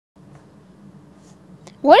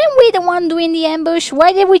Weren't we the one doing the ambush?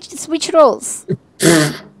 Why did we switch roles?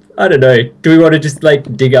 I don't know. Do we want to just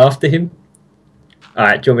like dig after him?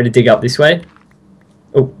 Alright, do you want me to dig up this way?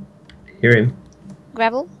 Oh, hear him.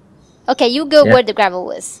 Gravel? Okay, you go where the gravel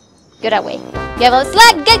was. Go that way. You have a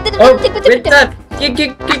slag! Get the wait, that!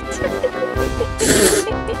 Get.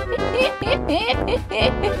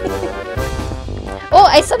 Oh,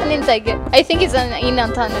 I saw an inside. I think it's in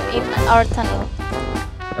our tunnel.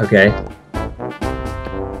 Okay.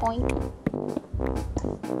 Point.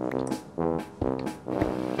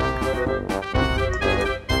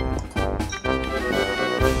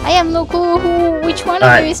 I have no clue which one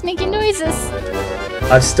of you is making noises.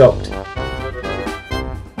 I've stopped.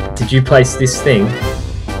 Did you place this thing?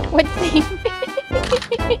 What thing?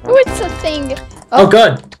 What's the thing? Oh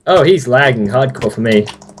god! Oh, he's lagging hardcore for me.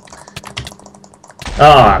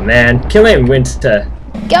 Ah, oh, man. Kill him, Winter.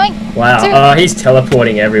 Going. Wow. Oh, he's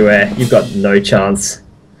teleporting everywhere. You've got no chance.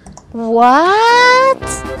 What?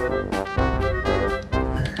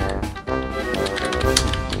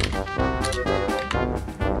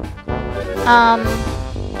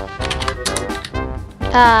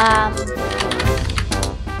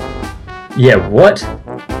 Yeah, what?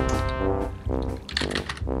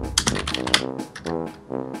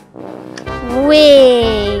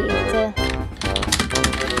 Wait.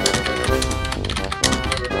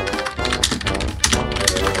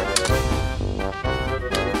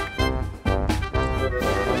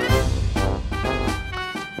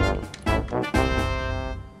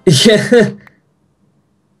 Yeah.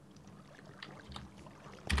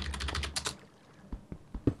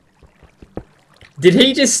 Did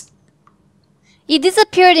he just... He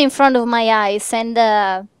disappeared in front of my eyes, and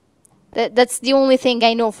that's the only thing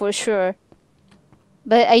I know for sure.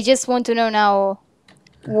 But I just want to know now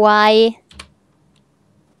why.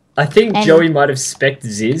 I think Joey might have spec'd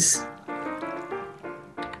Ziz.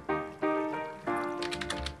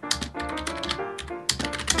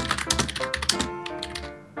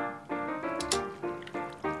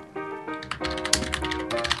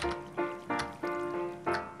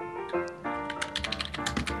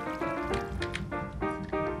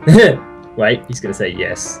 Wait, he's gonna say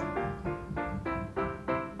yes.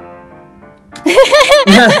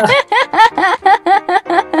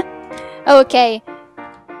 Okay.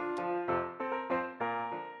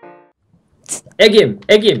 Egg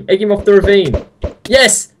him off the ravine.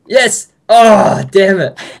 Yes, yes. Oh, damn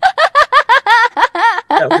it.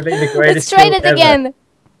 That would have been the greatest. Let's try it again.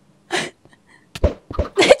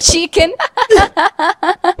 Chicken.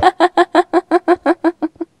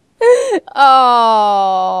 Oh.